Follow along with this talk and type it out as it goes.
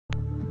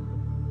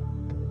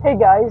Hey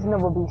guys,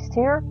 Beast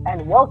here,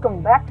 and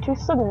welcome back to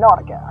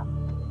Subnautica.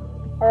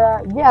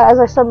 Yeah, as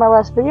I said in my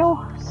last video,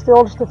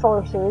 still just a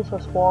filler series for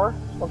Spore.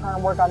 Still trying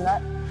to work on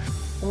that.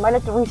 We might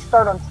have to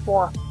restart on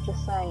Spore,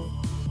 just saying.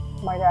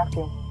 Might have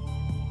to.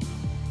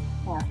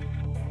 Yeah.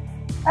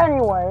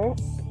 Anyway,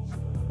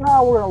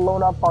 now we're gonna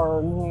load up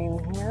our game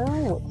here.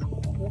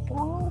 Which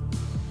one?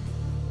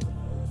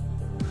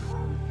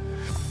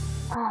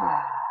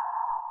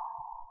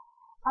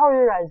 How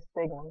are you guys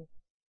digging?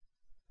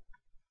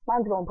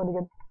 Mine's going pretty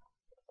good.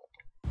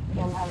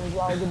 I'm having a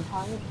jolly good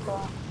time,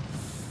 just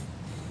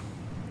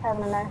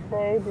having a nice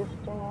day, just,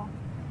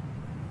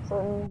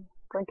 sitting,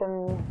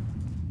 drinking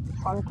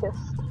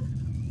sun-kissed,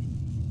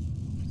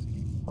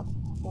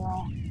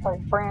 like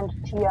brand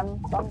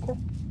TM sun-kissed.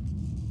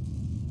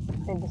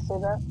 Need to say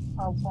that,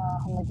 else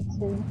I'll make it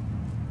soon.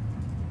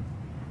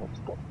 Let's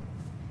get,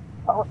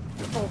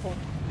 anything.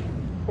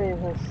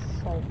 Jesus,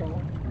 anything.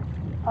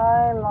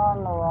 I'm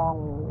on the wrong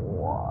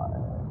one.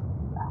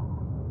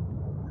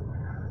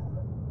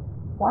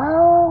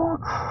 Well,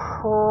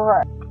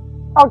 crap.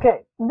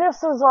 Okay,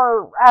 this is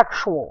our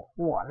actual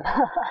one.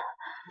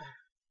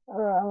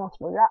 Once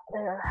we got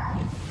there.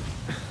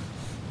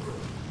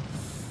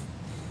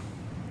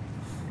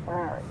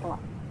 Alright, come on.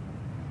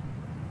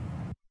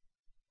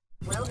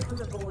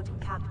 Welcome aboard,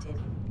 Captain.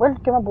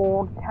 Welcome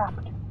aboard,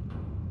 Captain.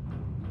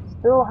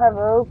 Still have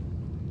a...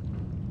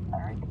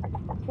 Alright, I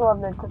still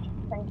have the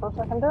thing for a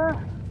second there.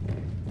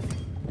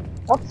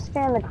 Let's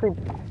scan the creep.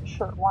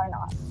 Sure, why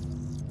not?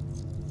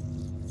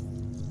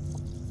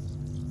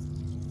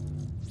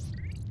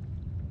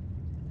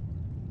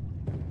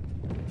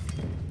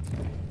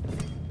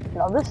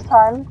 Now this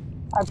time,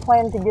 I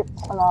plan to get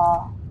some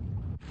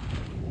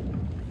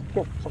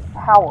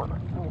power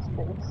in this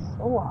base.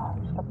 Oh, I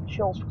just got the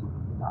chills from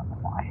not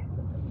why.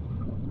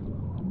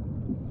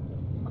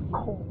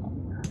 Cold.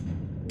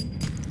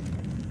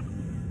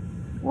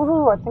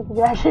 Woohoo, I think we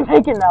can actually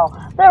make it now.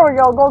 There we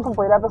go, goal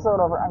complete, episode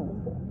over. I'm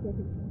just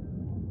kidding.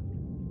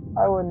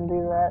 I wouldn't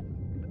do that.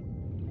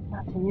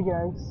 Not to you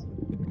guys.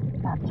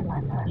 Not to my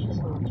precious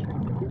little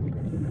children.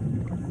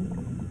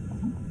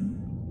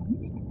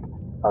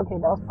 Okay,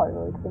 that was probably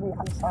really pretty.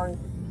 I'm sorry.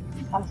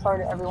 I'm sorry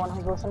to everyone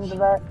who's listening to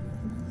that.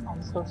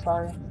 I'm so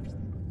sorry.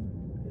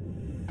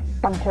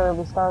 I'm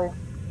terribly sorry.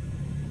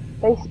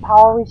 Base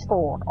power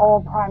restored.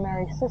 All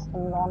primary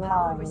systems online.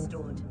 Power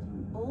restored.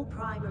 All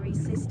primary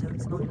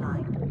systems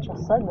online. I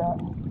just said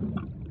that.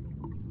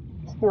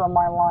 Stealing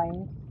my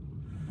line.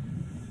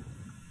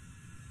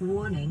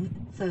 Warning,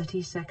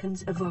 30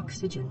 seconds of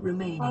oxygen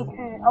remaining.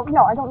 Okay. Oh,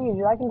 no, I don't need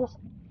you. I can just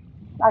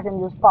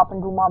pop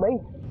into my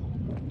base.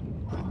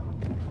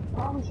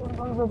 I'm just gonna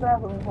go to the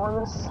bathroom for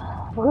this.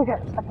 Look at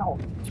it, second hole.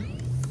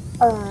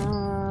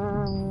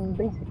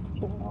 Basic,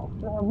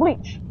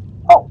 bleach.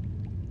 Oh!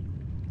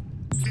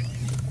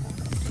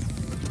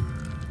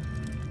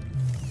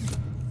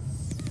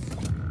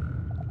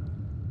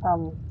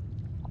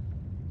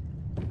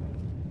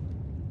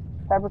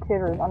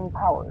 Fabricator is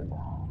unpowered.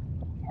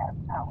 Has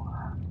power.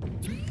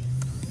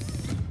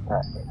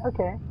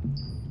 Okay.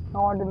 I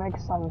wanted to make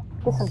some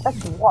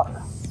disinfecting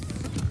water.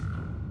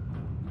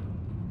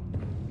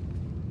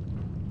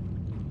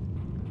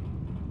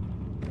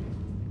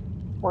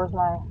 Where's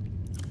my...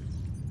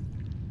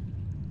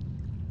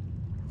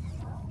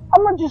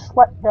 I'm gonna just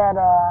let that,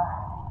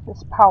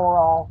 this power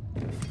all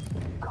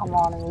come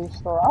on and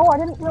restore. Oh, I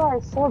didn't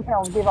realize solar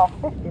panels gave off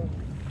 50. I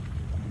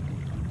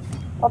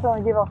thought they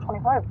only gave off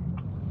 25.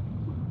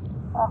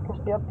 Oh, of course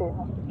the update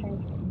must have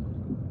changed.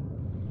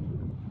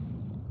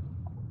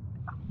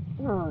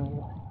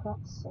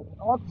 Let's see.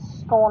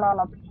 What's going on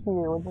up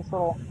here with this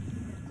little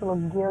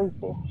Gary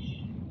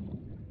fish?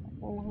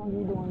 What are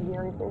you doing,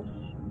 Gary fish?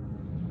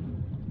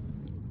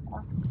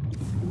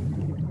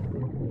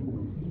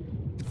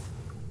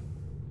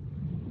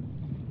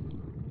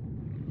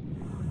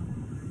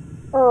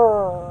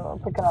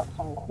 Picking up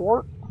some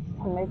quartz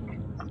to make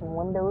some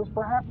windows,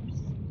 perhaps.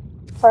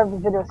 Sorry if the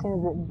video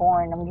seems a bit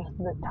boring. I'm just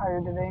a bit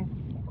tired today.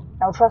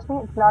 Now, trust me,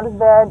 it's not as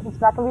bad. It's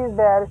not gonna be as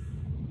bad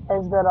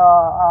as that.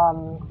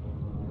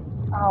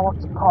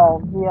 What's it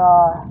called? The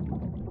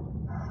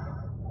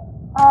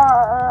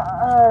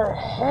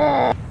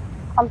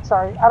I'm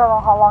sorry. I don't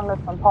know how long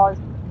that's been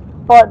paused.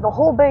 But the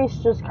whole base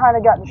just kind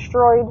of got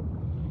destroyed.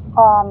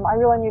 I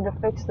really need to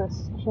fix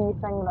this key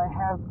thing that I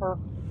have for,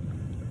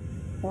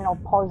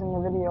 pausing the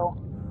video.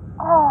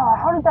 Oh,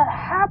 how did that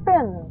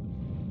happen?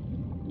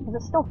 Is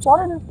it still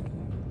flooded?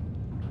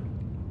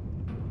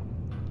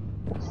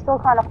 It's still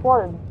kind of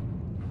flooded.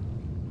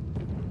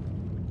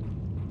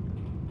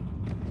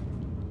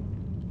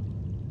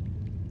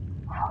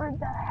 How did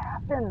that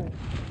happen?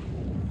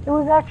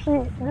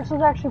 This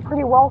was actually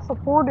pretty well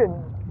supported.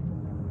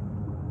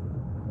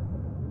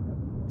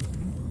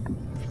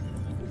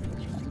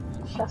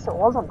 Guess it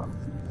wasn't.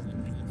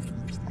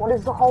 What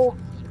is the whole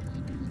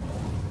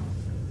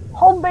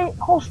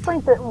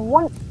strength at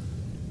one?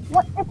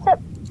 What? It's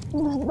at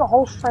the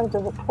whole strength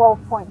is at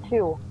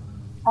 12.2. All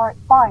right,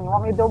 fine. You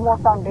want me to build more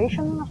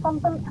foundation or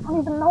something? I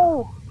don't even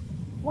know.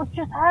 What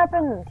just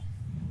happened?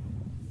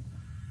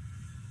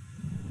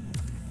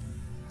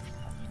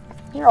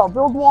 You know,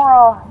 build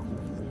more,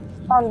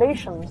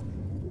 foundation.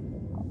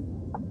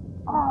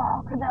 Oh,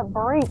 how could that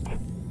break?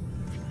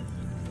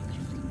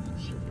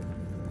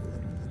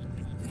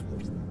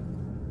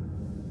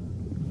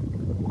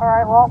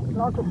 Alright, well,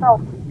 note to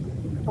self.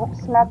 Don't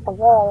smack the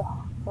wall.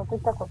 I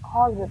think that's what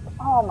caused it.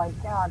 Oh my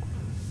god.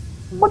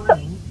 What the?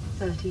 Warning,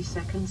 30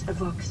 seconds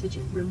of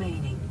oxygen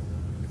remaining.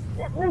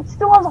 It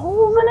still has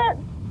holes in it?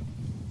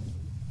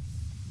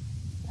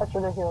 That's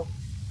ridiculous.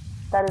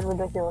 That is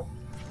ridiculous.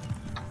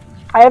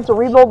 I have to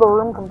rebuild the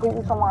room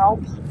completely somewhere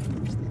else.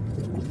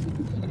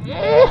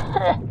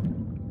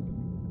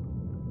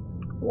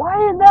 Why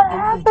did that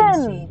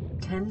Emergency, happen?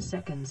 10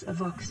 seconds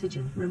of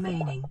oxygen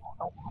remaining.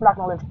 No, I'm not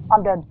gonna live.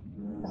 I'm dead.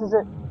 This is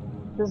it.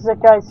 This is it,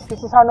 guys.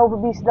 This is how Nova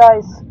Beast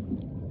dies.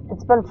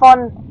 It's been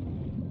fun.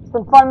 It's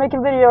been fun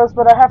making videos,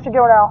 but I have to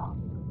go now.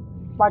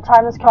 My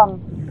time has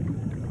come.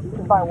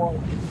 Goodbye,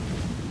 world.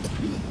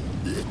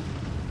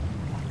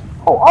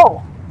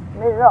 Oh!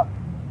 Made it up.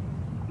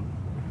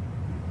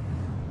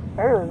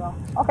 There we go.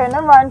 Okay,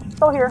 never mind.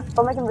 Still here.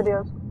 Still making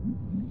videos.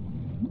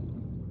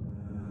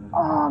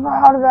 Oh, but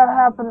how did that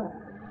happen?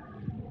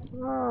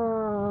 I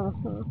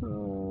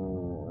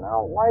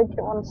don't like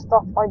it when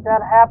stuff like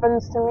that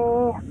happens to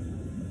me.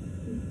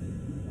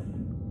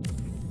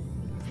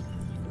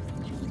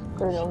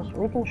 Good, I'll just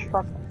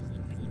reconstruct.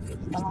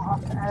 Then I'll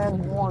have to add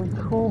more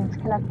tubes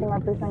connecting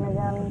everything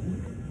again.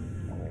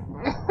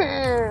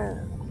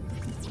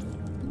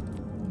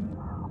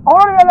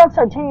 Already I got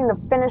titanium to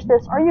finish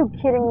this. Are you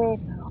kidding me?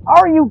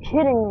 Are you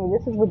kidding me?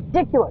 This is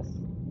ridiculous.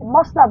 It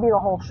must not be the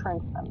whole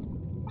strength then.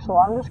 So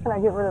I'm just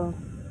gonna get rid of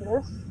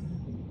this.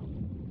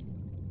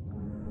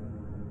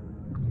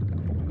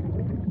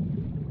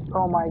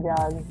 Oh my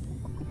god.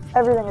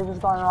 Everything is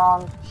just going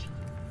wrong.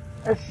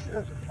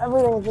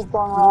 Everything is just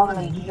going wrong in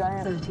a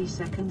giant... 30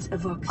 seconds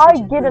of oxygen I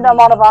get it, I'm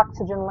out of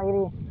oxygen,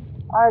 lady.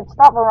 Alright,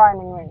 stop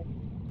reminding me.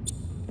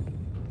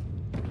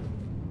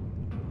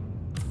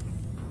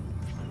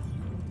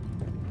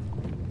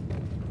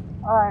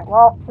 Alright,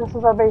 well, this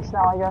is our base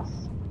now, I guess.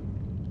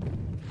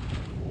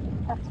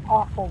 That's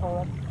awful,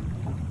 though.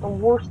 That's the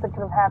worst that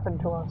could have happened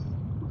to us.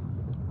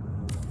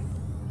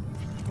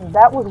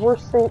 That was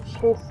worst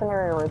case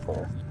scenario right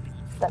there.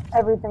 That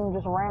everything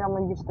just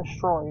randomly gets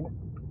destroyed.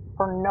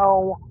 For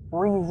no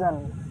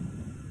reason.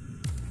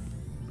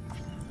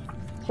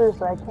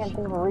 Seriously, I can't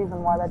think of a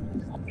reason why that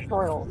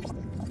destroyed all of us.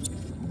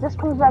 If this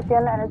comes back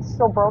in and it's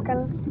still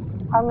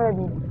broken,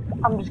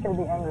 I'm just gonna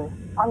be angry.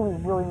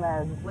 I'm really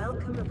mad.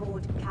 Welcome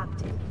aboard,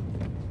 Captain.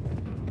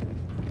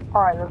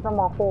 Alright, there's no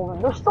more holes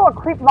in. There's still a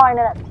creep mine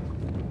in it.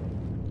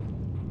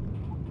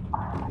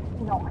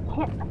 No, I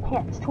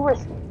can't. It's too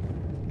risky.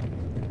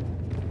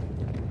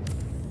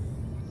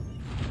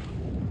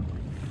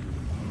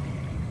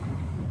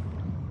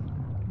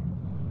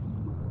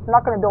 I'm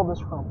not gonna build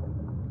this room.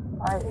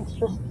 Alright, it's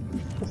just,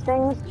 these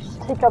things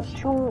just take up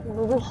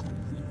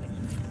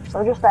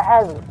they're just a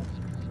hazard.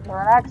 They're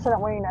an accident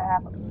waiting to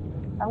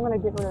happen. I'm gonna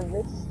get rid of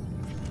this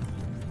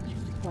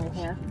in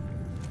here.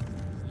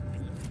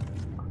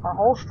 Our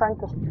whole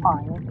strength is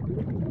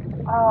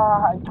fine.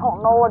 I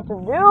don't know what to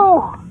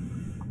do!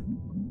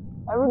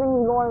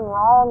 Everything's going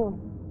wrong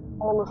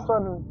all of a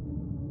sudden.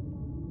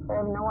 I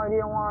have no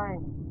idea why.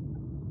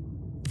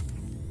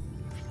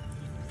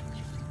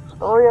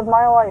 Story of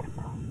my life.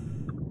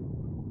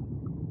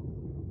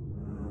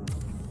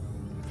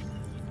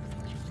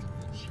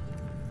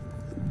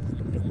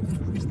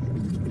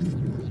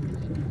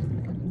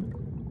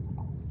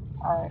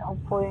 Alright,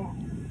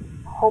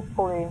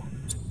 hopefully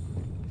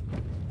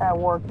that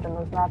worked and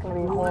there's not going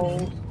to be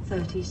holes.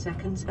 30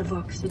 seconds of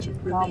oxygen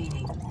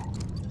remaining.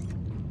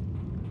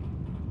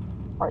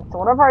 Alright, so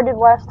whatever I did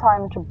last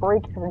time to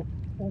break it,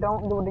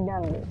 don't do it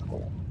again,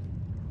 basically.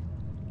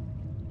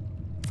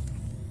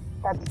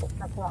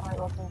 That's not right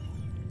looking.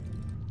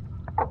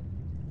 I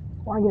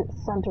want to get it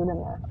centered in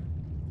there.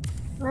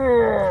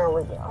 There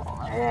we go.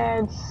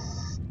 It's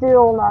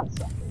still not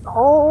centered.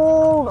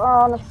 Hold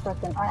on a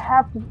second. I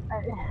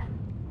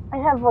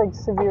have like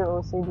severe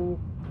OCD.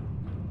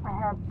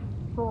 I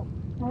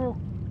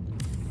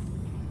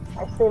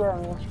say that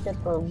and get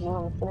the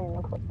room sitting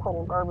looks like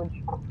total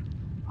garbage.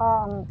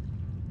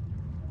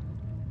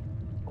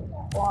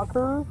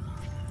 Lockers.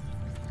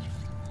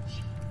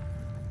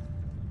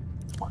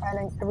 We're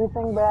adding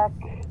everything back.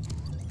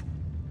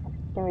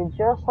 It's gonna be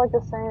just like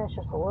the same, it's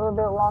just a little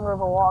bit longer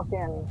of a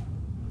walk-in.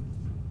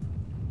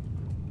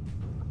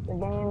 The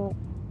game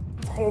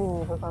is hating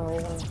me for some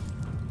reason.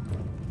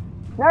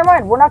 Never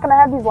mind, we're not gonna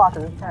have these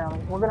lockers, apparently.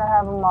 We're gonna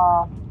have them,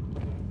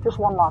 just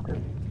one locker.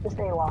 Just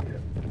a locker.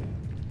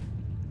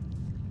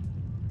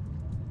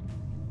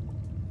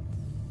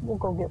 We'll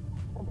go get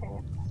the game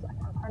in a second.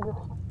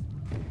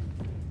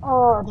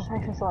 Oh, it just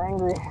makes me so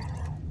angry.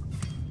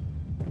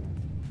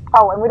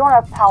 Oh, and we don't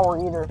have power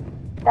either.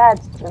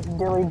 That's just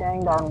dilly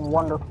dang darn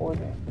wonderful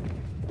again.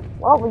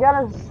 Well, we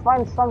gotta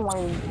find some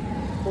way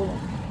to do it.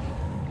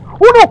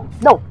 Oh no!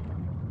 No!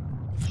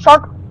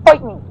 Shark,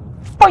 fight me!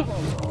 Fight me!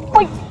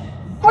 Fight me!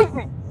 Fight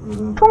me!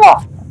 Come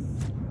on!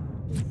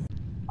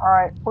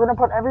 Alright, we're gonna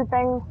put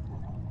everything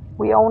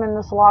we own in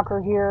this locker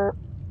here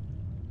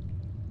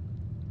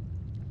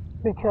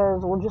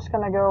because we're just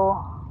gonna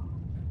go.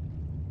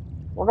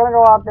 We're gonna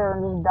go out there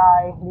and just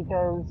die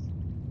because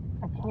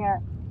I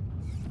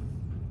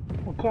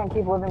can't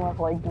keep living with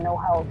like no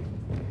health.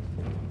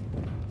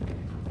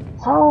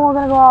 So we're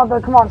gonna go out there.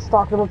 Come on,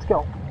 Stalker, let's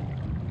go.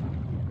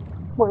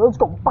 Wait, let's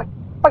go. Fight,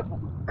 fight.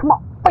 Come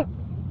on, fight,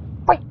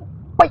 fight,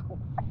 fight.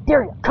 I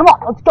dare you. Come on,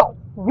 let's go.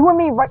 You and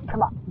me, right?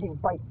 Come on,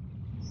 dude, bite.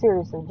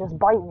 Seriously, just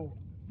bite me.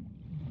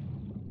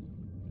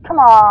 Come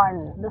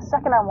on. The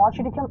second I want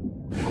you to kill me.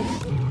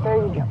 There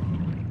you go.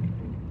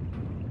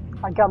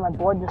 My god, my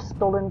blood just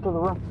spilled into the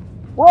room.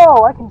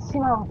 Whoa, I can see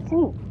my own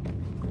feet.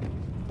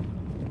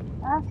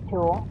 That's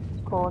cool.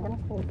 It's cool. I can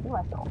see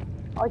myself.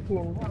 I like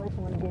games. I like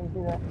when games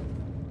do that.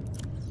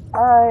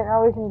 Alright,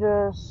 now we can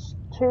just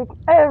take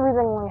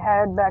everything we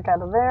had back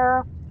out of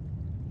there.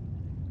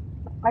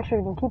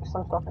 Actually, we can keep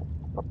some stuff in.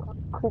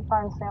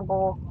 Creepvine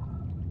sample,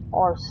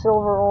 or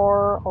silver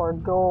ore, or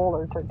gold,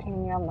 or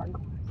titanium, or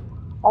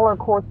all our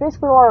quartz.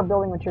 Basically, all our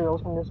building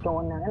materials can just go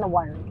in there, and a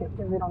wiring kit,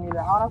 because we don't need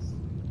that on us.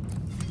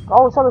 But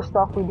all this other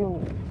stuff we do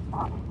need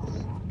on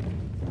us.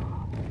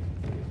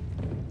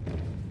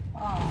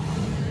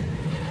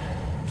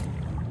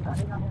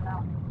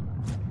 Now.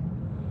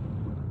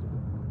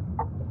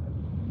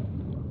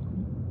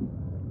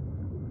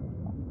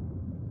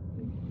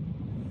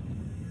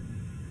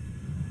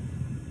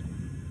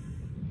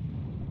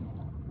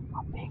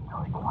 I'm being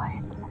really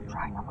quiet. I'm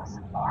trying to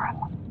listen more.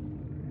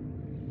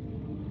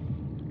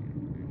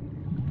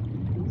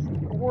 It's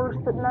the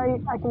worst at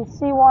night. I can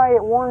see why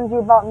it warns you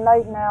about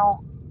night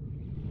now.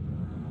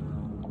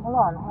 Hold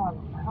on.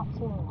 I don't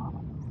see anyone.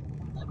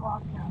 Let's go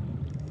out there.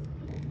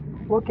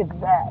 Look at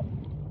that.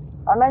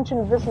 I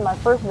mentioned this in my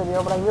first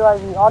video, but I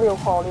realized the audio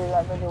quality of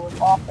that video was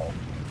awful.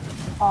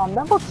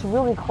 That looks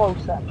really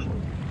close, actually.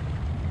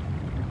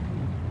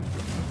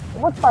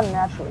 What's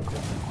unnaturally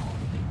close?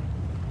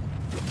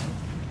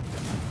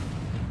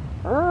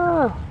 I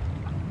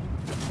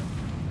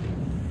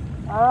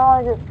don't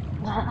like it.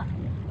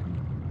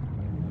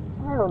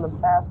 I'm gonna go to the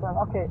bathroom.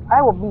 Okay,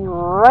 I will be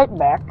right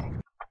back.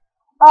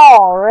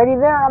 Alrighty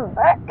there, I'm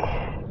back.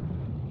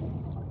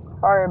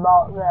 Sorry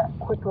about that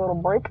quick little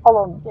break,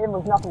 although it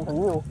was nothing for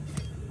you.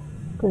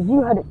 Because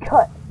you had it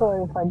cut,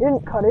 but if I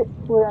didn't cut it,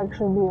 it would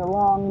actually be a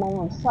long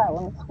moment of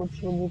silence,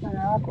 which would be kind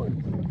of awkward.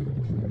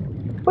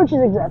 Which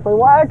is exactly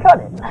why I cut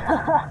it.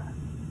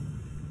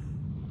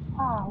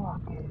 Ah,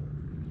 look.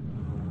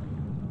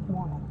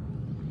 Morning.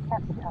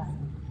 Happy time.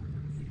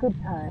 Good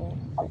times.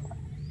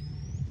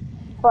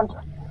 Fun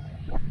time.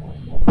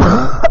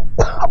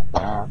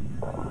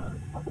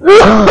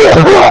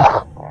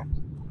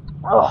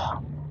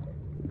 Ugh.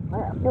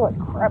 Man, I feel like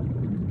crap.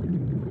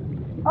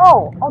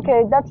 Oh,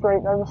 okay, that's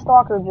great. There's a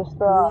stalker just,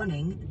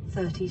 Warning,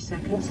 30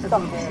 seconds of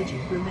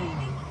oxygen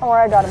remaining. Don't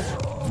worry, I got him.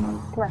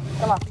 Come here,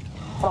 come on.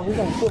 Hold on, he's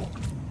gonna shoot me.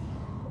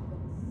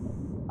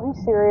 Are you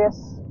serious?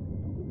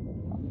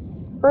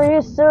 Are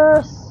you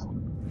serious?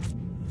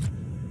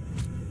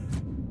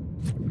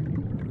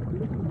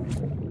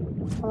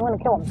 I'm gonna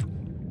kill him.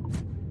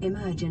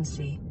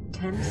 Emergency,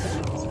 10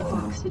 seconds of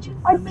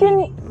oxygen I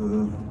remaining.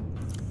 didn't...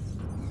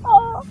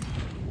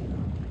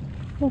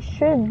 He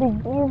should be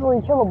easily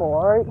killable,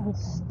 alright? He's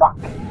stuck.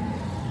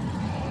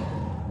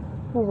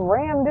 He's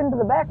rammed into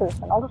the back of this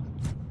thing. I'll just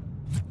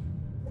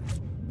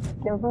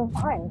get him from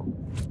behind.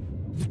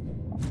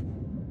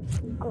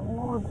 Good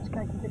lord, this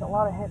guy can take a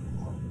lot of hits.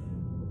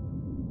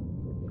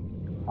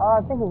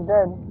 I think he's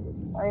dead,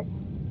 right?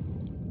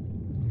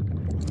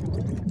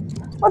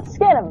 Let's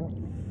scan him!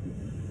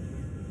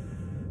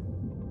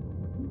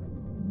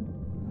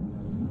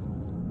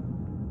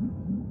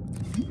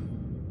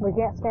 We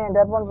can't scan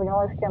dead ones, we can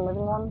only scan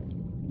living ones.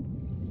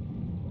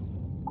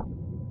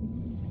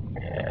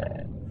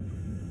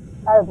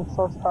 I'm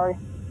so sorry.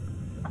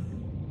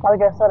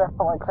 Like I said, I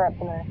felt like crap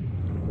today.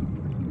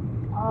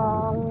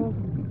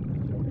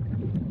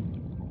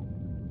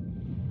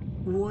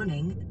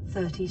 Warning,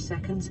 30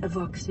 seconds of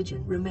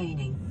oxygen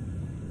remaining.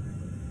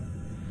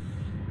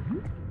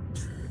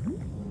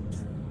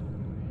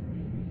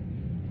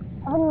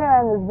 I think I'm gonna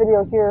end this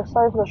video here.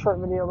 Sorry for the short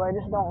video, but I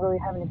just don't really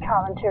have any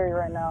commentary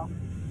right now.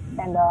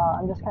 And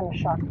I'm just kind of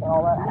shocked that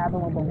all that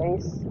happened with the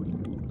base.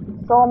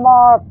 So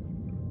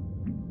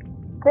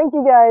thank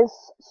you guys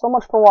so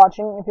much for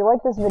watching. If you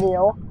like this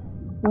video,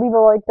 leave a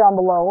like down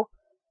below.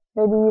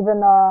 Maybe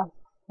even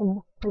leave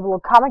a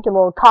little comment, get a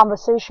little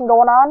conversation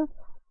going on.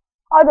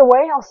 Either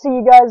way, I'll see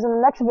you guys in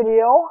the next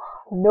video.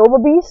 Nova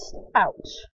Beast out.